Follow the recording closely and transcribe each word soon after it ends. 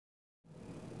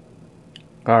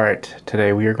Alright,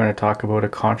 today we are going to talk about a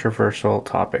controversial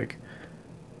topic.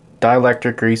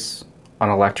 Dielectric grease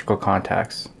on electrical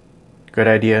contacts. Good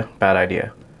idea, bad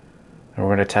idea. And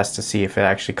we're going to test to see if it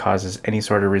actually causes any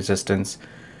sort of resistance,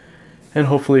 and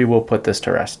hopefully we'll put this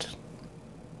to rest.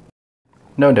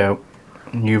 No doubt,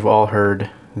 you've all heard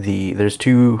there's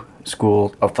two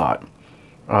schools of thought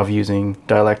of using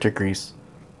dielectric grease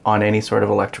on any sort of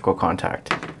electrical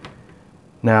contact.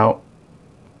 Now,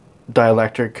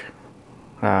 dielectric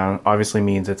obviously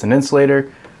means it's an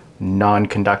insulator,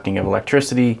 non-conducting of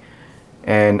electricity,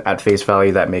 and at face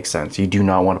value that makes sense. You do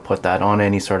not want to put that on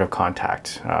any sort of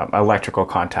contact, electrical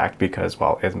contact, because,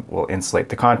 well, it will insulate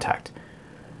the contact.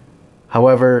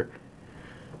 However,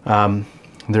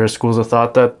 there are schools of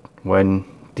thought that when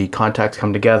the contacts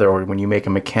come together, or when you make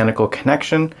a mechanical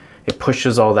connection, it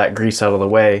pushes all that grease out of the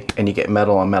way and you get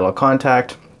metal on metal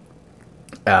contact,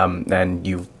 and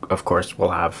you of course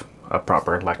will have a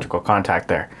proper electrical contact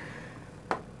there.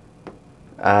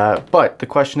 But the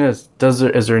question is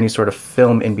there any sort of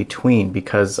film in between?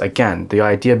 Because again, the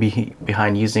idea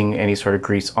behind using any sort of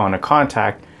grease on a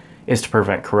contact is to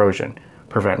prevent corrosion,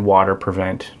 prevent water,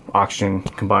 prevent oxygen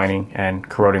combining and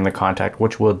corroding the contact,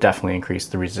 which will definitely increase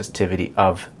the resistivity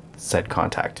of said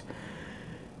contact.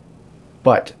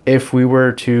 But if we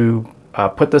were to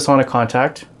put this on a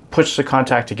contact, push the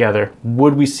contact together,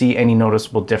 would we see any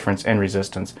noticeable difference in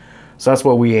resistance? So that's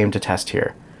what we aim to test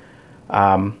here.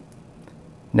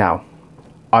 Now,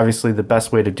 obviously the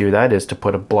best way to do that is to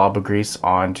put a blob of grease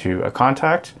onto a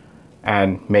contact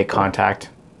and make contact,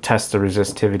 test the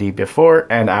resistivity before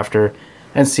and after,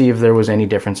 and see if there was any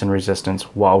difference in resistance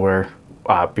while we're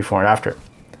before and after.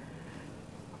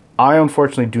 I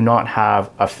unfortunately do not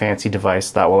have a fancy device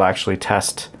that will actually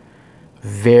test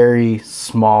very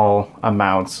small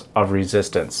amounts of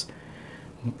resistance.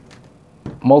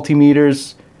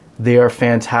 Multimeters, they are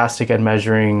fantastic at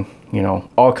measuring,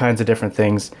 all kinds of different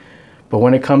things, but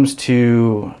when it comes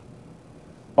to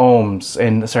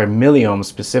milliohms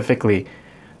specifically,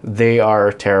 they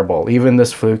are terrible. Even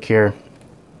this Fluke here,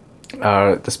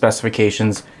 the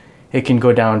specifications, it can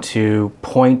go down to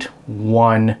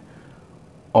 0.1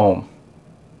 ohm.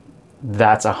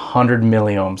 That's 100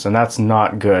 milliohms, and that's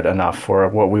not good enough for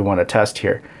what we want to test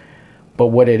here. But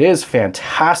what it is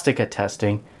fantastic at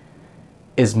testing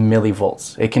is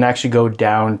millivolts. It can actually go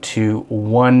down to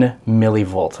 1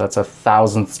 millivolt. That's a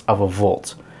thousandth of a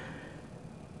volt.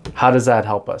 How does that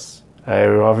help us?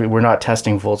 We're not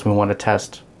testing volts, we want to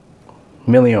test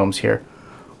milliohms here.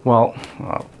 Well,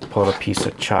 I'll pull out a piece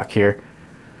of chalk here.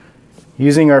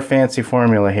 Using our fancy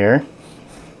formula here,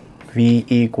 V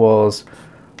equals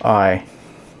I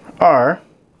R.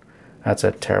 That's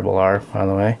a terrible R, by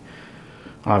the way.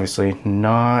 Obviously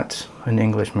not an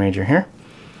English major here.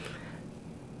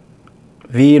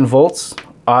 V in volts,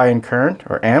 I in current,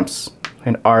 or amps,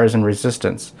 and R is in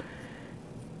resistance.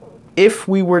 If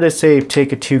we were to say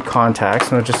take two contacts,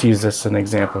 and I'll just use this as an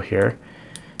example here,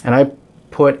 and I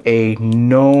put a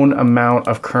known amount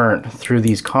of current through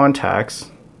these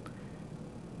contacts,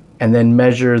 and then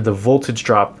measure the voltage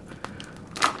drop,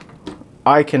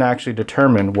 I can actually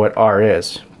determine what R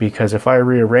is, because if I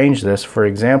rearrange this, for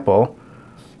example,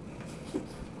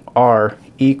 R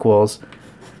equals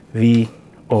V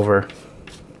over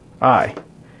I.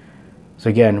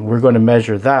 So again, we're going to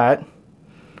measure that,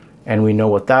 and we know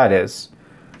what that is,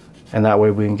 and that way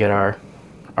we can get our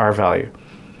value.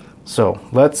 So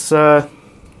let's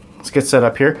get set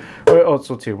up here.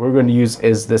 Also too, we're going to use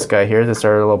this guy here. This is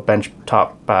our little bench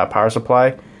top power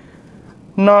supply.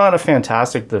 Not a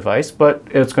fantastic device, but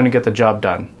it's going to get the job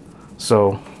done.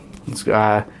 So let's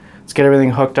get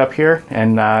everything hooked up here,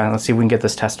 and let's see if we can get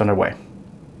this test underway.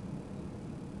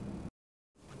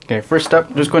 Okay, first step,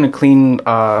 I'm just going to clean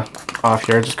off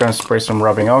here. Just going to spray some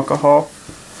rubbing alcohol.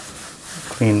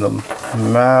 Clean the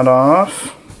mat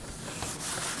off.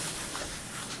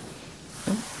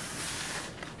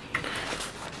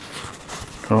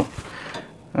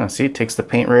 Oh, see, it takes the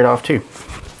paint right off too.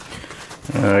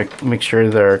 Make sure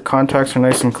their contacts are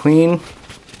nice and clean.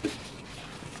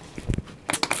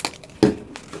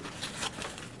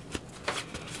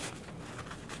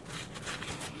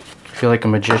 Feel like a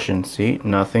magician. See,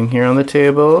 nothing here on the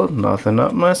table, nothing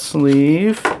up my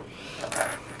sleeve.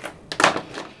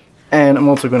 And I'm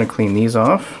also going to clean these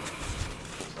off,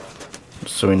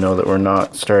 so we know that we're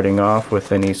not starting off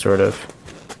with any sort of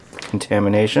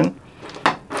contamination.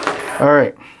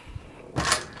 Alright,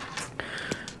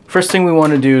 first thing we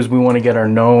want to do is we want to get our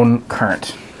known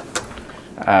current.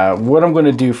 What I'm going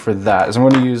to do for that is I'm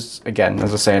going to use, again, as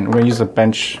I was saying, I'm going to use a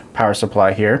bench power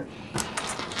supply here.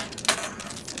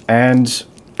 And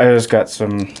just got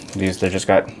these, they just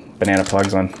got banana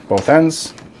plugs on both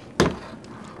ends.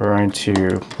 We're going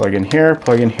to plug in here,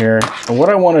 and what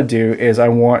I want to do is I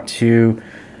want to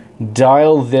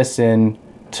dial this in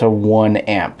to 1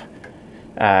 amp.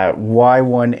 Why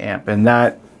 1 amp? And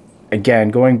that, again,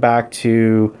 going back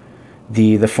to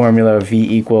the formula of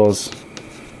V equals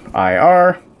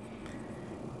IR,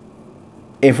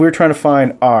 if we're trying to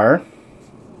find R,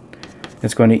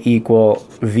 it's going to equal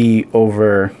V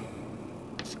over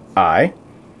I.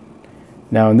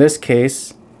 Now in this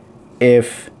case,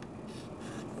 if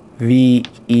V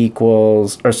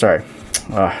equals, or sorry,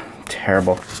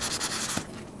 terrible.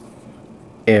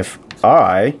 If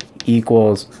I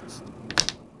equals,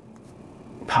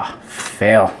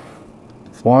 fail,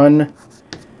 1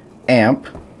 amp,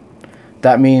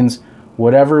 that means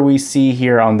whatever we see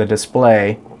here on the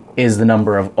display is the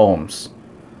number of ohms.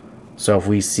 So if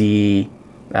we see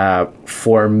 4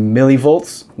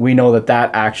 millivolts, we know that that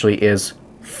actually is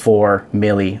 4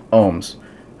 milliohms.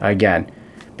 Again,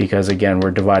 because again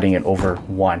we're dividing it over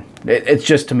 1. It's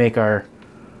just to make our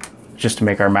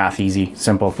math easy,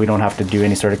 simple. We don't have to do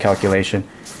any sort of calculation.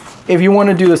 If you want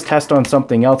to do this test on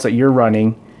something else that you're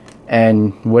running,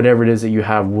 and whatever it is that you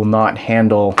have will not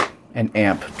handle an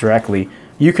amp directly,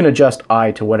 you can adjust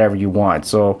I to whatever you want.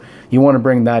 So you want to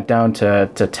bring that down to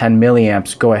 10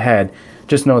 milliamps, go ahead.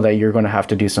 Just know that you're going to have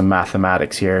to do some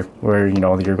mathematics here, where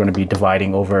you're going to be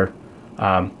dividing over,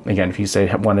 again, if you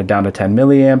say want it down to 10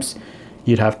 milliamps,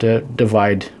 you'd have to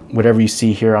divide whatever you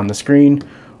see here on the screen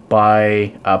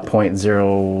by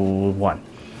 0.01.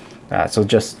 So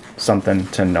just something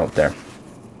to note there.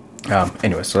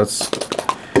 Anyway, so let's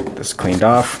get this cleaned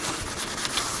off.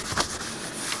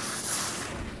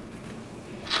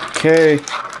 Okay,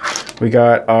 we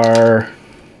got our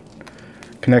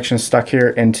connection stuck here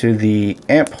into the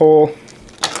amp hole.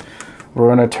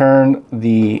 We're going to turn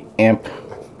the amp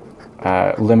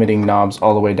limiting knobs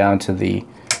all the way down to the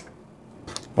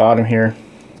bottom here,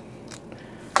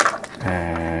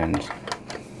 and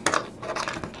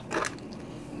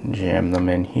jam them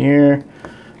in here.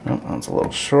 Oh, that's a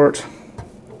little short.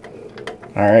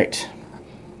 All right,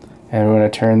 and we're going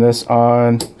to turn this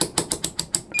on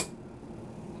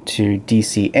to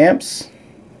DC amps,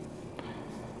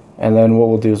 and then what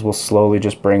we'll do is we'll slowly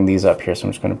just bring these up here. So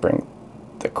I'm just going to bring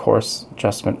the coarse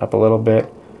adjustment up a little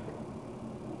bit,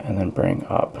 and then bring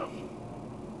up.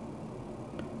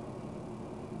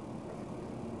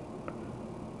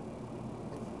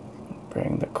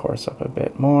 Bring the coarse up a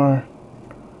bit more.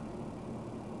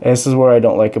 And this is what I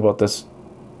don't like about this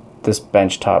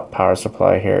benchtop power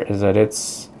supply here, is that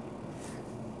it's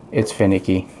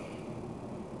finicky.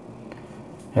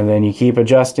 And then you keep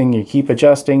adjusting,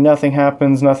 nothing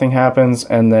happens,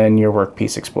 and then your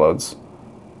workpiece explodes.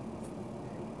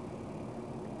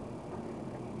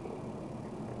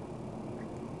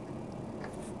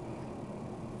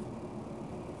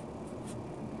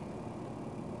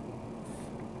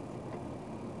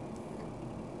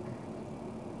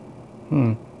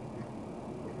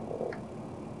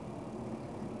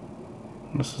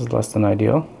 This is less than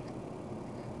ideal.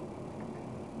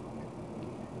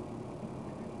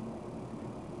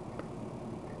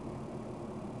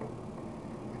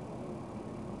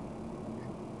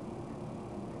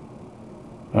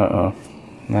 Uh-oh.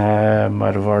 I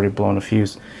might have already blown a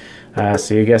fuse. So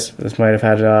I guess this might have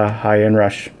had a high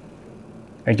inrush.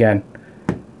 Again.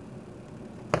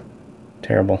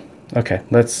 Terrible. Okay,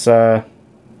 let's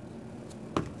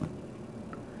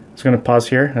just going to pause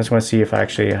here. I just want to see if I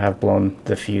actually have blown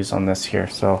the fuse on this here.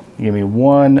 So give me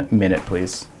 1 minute,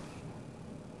 please.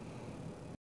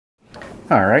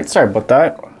 Alright, sorry about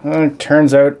that. It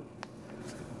turns out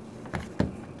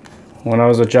when I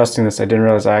was adjusting this, I didn't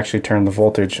realize I actually turned the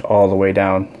voltage all the way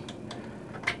down.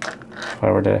 If I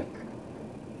were to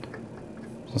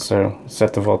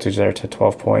set the voltage there to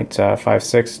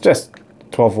 12.56, just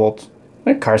 12 volts.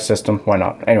 A car system, why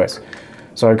not? Anyways,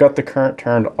 so I've got the current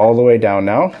turned all the way down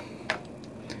now.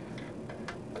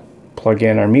 Plug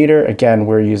in our meter. Again,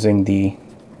 we're using the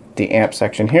amp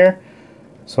section here.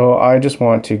 So I just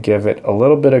want to give it a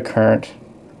little bit of current.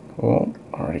 Oh,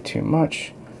 already too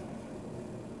much.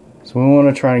 So we want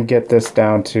to try and get this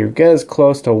down to get as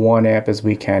close to 1 amp as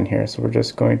we can here. So we're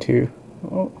just going to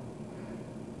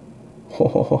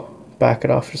back it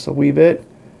off just a wee bit.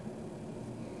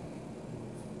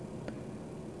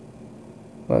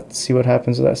 Let's see what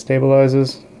happens if that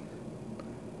stabilizes.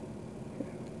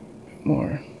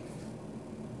 More.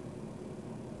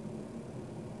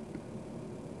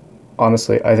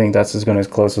 Honestly, I think that's as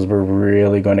close as we're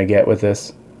really going to get with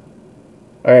this.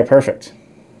 Alright, perfect.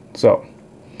 So,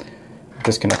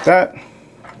 disconnect that.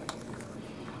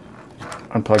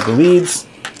 Unplug the leads.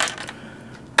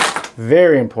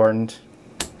 very important.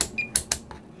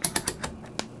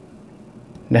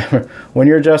 Never, when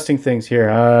you're adjusting things here,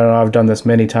 I don't know, I've done this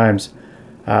many times.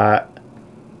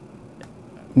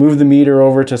 Move the meter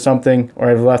over to something, or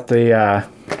I've left the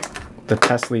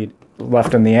test lead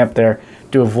left in the amp there,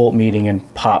 do a volt meeting,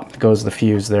 and pop goes the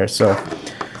fuse there. So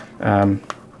learn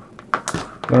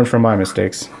from my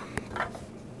mistakes.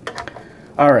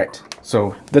 All right,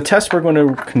 so the test we're going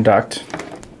to conduct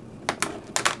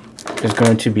is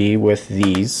going to be with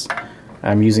these.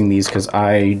 I'm using these because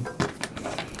they're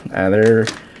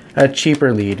a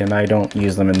cheaper lead and I don't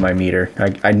use them in my meter.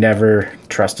 I never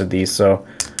trusted these, so,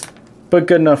 but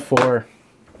good enough for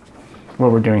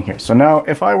what we're doing here. So now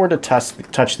if I were to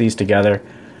touch these together,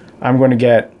 I'm going to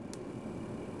get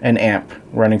an amp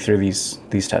running through these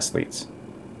test leads.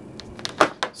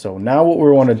 So now what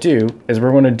we want to do is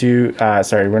we're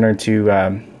going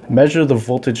to measure the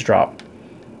voltage drop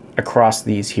across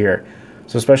these here.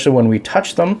 So especially when we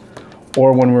touch them,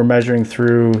 or when we're measuring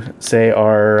through, say,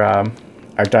 our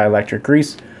dielectric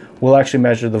grease, we'll actually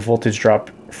measure the voltage drop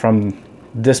from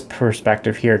this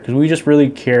perspective here, because we just really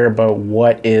care about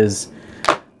what is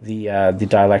the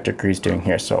dielectric grease doing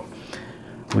here. So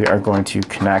we are going to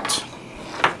connect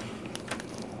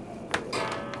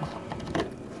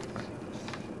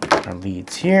our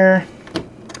leads here,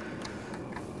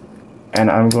 and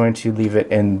I'm going to leave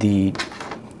it in the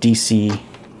DC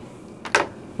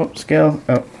scale.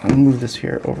 Oh, I'll move this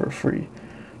here over for you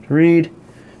to read.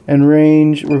 And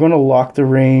range, we're going to lock the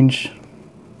range.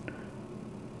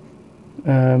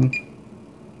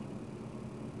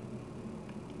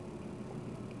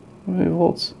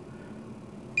 Volts.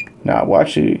 Now, well,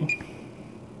 actually,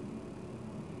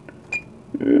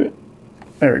 there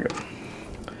we go.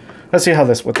 Let's see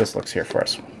what this looks here for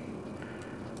us.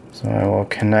 So I will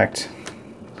connect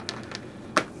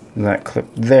that clip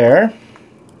there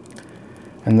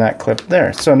and that clip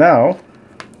there. So now,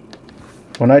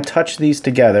 when I touch these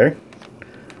together,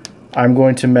 I'm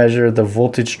going to measure the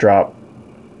voltage drop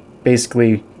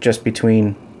basically just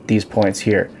between these points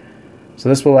here. So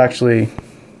this will actually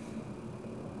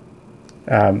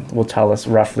will tell us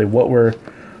roughly what we're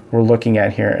looking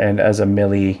at here, and as a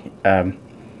milliohm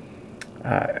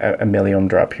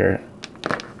drop here.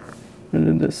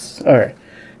 All right,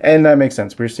 and that makes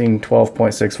sense. We're seeing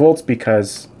 12.6 volts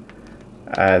because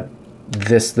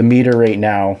the meter right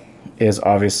now is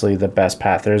obviously the best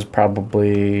path. There's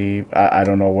probably, I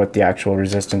don't know what the actual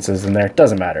resistance is in there, it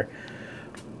doesn't matter.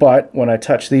 But when I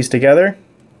touch these together,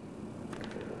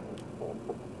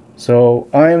 so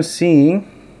I am seeing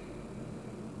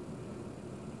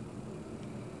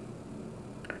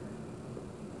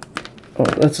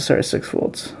sorry, 6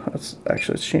 volts.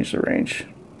 Let's change the range.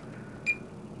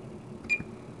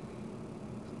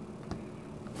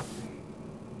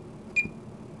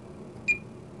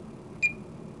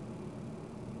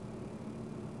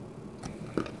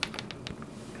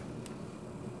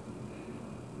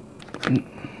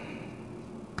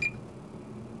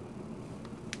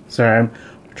 Sorry, I'm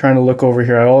trying to look over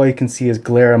here. All you can see is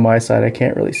glare on my side. I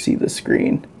can't really see the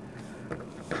screen. All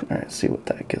right, let's see what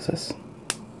that gives us.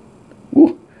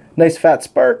 Woo, nice fat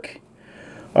spark.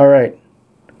 All right.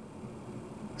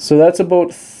 So that's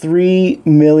about 3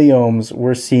 milliohms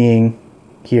we're seeing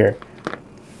here.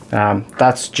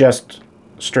 That's just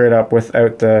straight up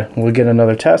without we'll get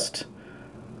another test.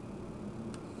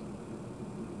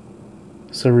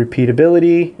 So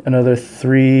repeatability, another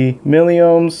 3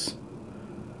 milliohms.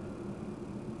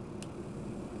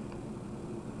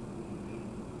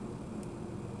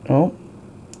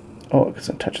 Oh, because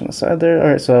I'm touching the side there.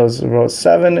 All right, so that was about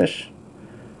 7-ish.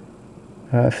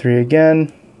 3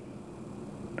 again.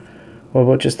 What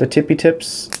about just the tippy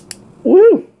tips?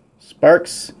 Woo!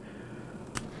 Sparks.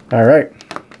 All right.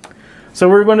 So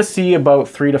we're going to see about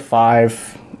 3 to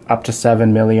 5, up to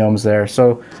 7 milliohms there.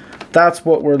 So that's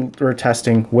what we're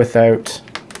testing without.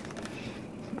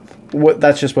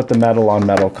 That's just with the metal on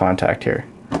metal contact here.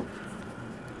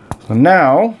 So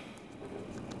now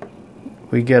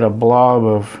we get a blob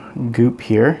of goop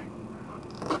here.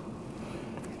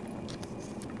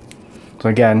 So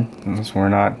again,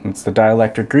 it's the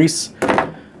dielectric grease.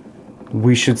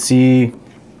 We should see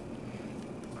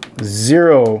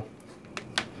 0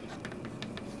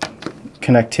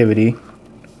 connectivity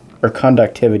or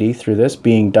conductivity through this,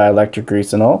 being dielectric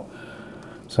grease and all.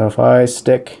 So if I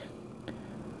stick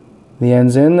the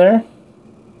ends in there,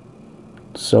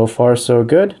 so far so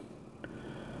good.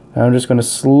 I'm just going to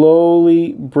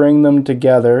slowly bring them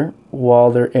together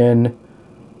while they're in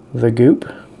the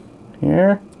goop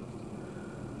here.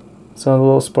 So a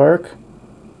little spark.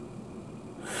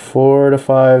 4 to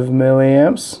 5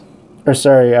 milliamps, or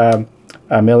sorry,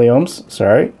 milliohms.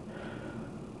 Sorry.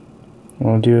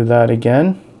 We'll do that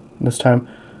again. This time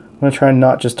I'm going to try and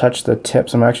not just touch the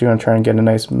tips. I'm actually going to try and get a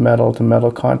nice metal to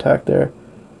metal contact there.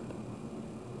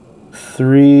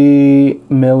 3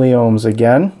 milliohms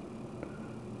again.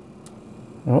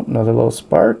 Oh, another little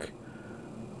spark.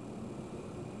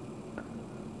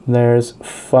 There's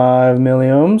 5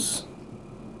 milliohms.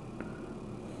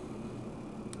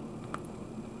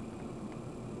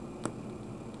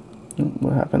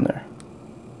 What happened there?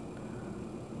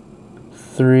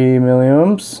 3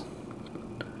 milliohms.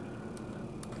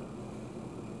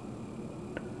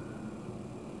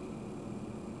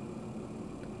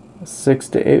 Six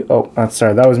to 8. Oh,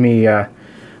 sorry. That was me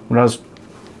when I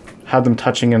had them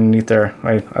touching underneath there.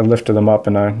 I lifted them up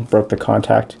and I broke the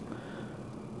contact.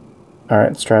 All right,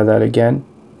 let's try that again.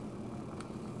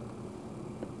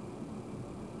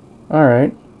 All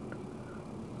right.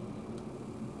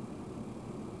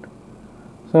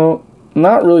 So,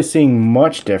 not really seeing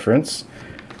much difference.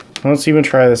 Let's even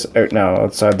try this out now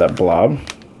outside that blob.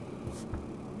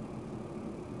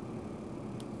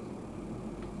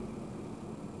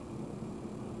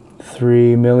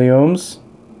 Three milliohms.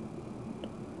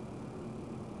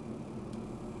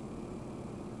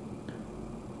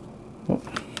 Oh,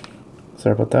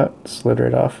 sorry about that. Slid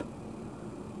right off.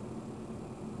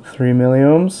 3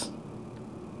 milliohms.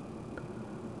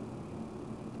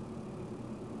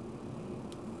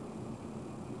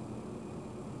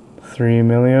 Three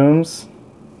milliohms.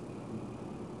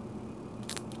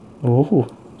 Oh,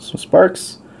 some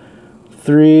sparks.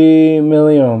 3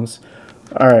 milliohms.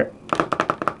 All right.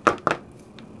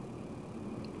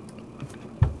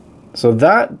 So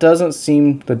that doesn't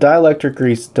seem, the dielectric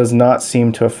grease does not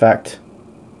seem to affect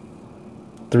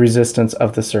the resistance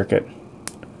of the circuit.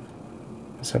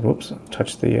 I said, whoops,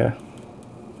 touch the,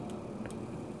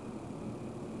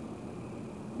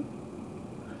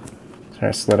 sorry,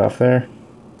 I slid off there.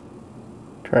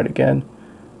 Try it again.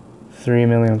 3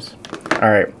 milliohms.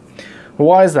 All right. Well,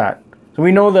 why is that? So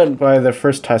we know that by the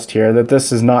first test here that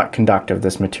this is not conductive,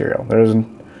 this material.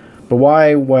 But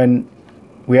why, when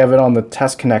we have it on the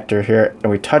test connector here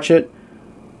and we touch it,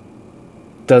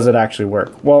 does it actually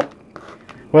work? Well,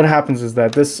 what happens is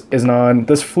that this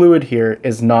fluid here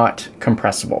is not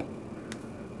compressible.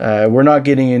 We're not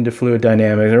getting into fluid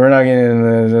dynamics, we're not getting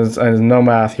into, there's no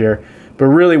math here, but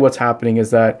really what's happening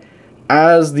is that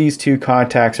as these two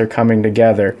contacts are coming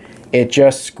together, it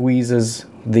just squeezes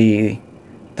the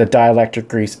dielectric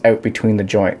grease out between the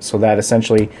joints, so that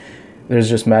essentially there's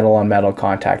just metal on metal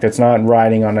contact. It's not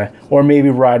riding on a, or maybe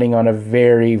riding on a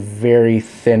very, very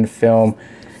thin film.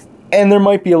 And there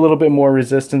might be a little bit more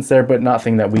resistance there, but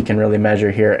nothing that we can really measure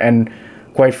here. And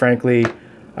quite frankly,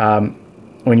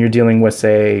 when you're dealing with,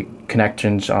 say,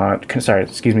 connections on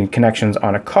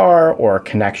a car or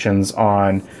connections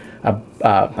on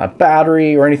a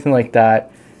battery or anything like that,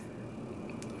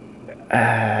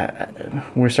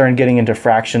 we're starting getting into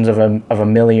fractions of a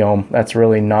milliohm. That's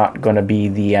really not going to be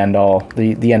the end all,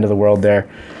 the end of the world there.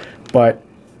 But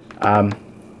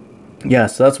yeah,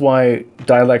 so that's why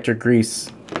dielectric grease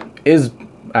is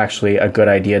actually a good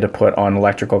idea to put on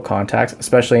electrical contacts,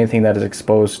 especially anything that is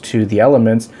exposed to the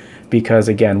elements, because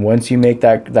again, once you make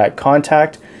that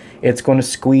contact, it's going to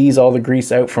squeeze all the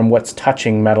grease out from what's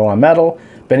touching metal on metal,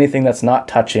 but anything that's not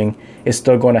touching is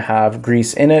still going to have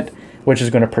grease in it, which is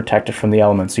going to protect it from the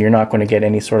elements. So you're not going to get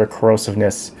any sort of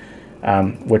corrosiveness,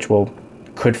 which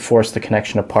could force the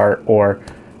connection apart or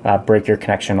break your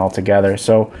connection altogether.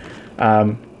 So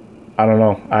I don't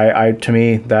know. To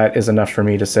me, that is enough for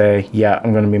me to say, yeah,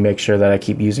 I'm going to make sure that I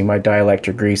keep using my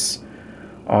dielectric grease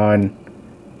on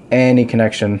any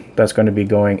connection that's going to be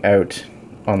going out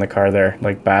on the car there,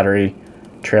 like battery,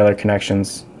 trailer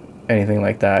connections, anything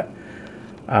like that.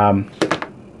 Yeah.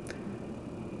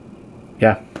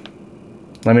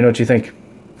 Let me know what you think.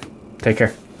 Take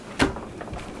care.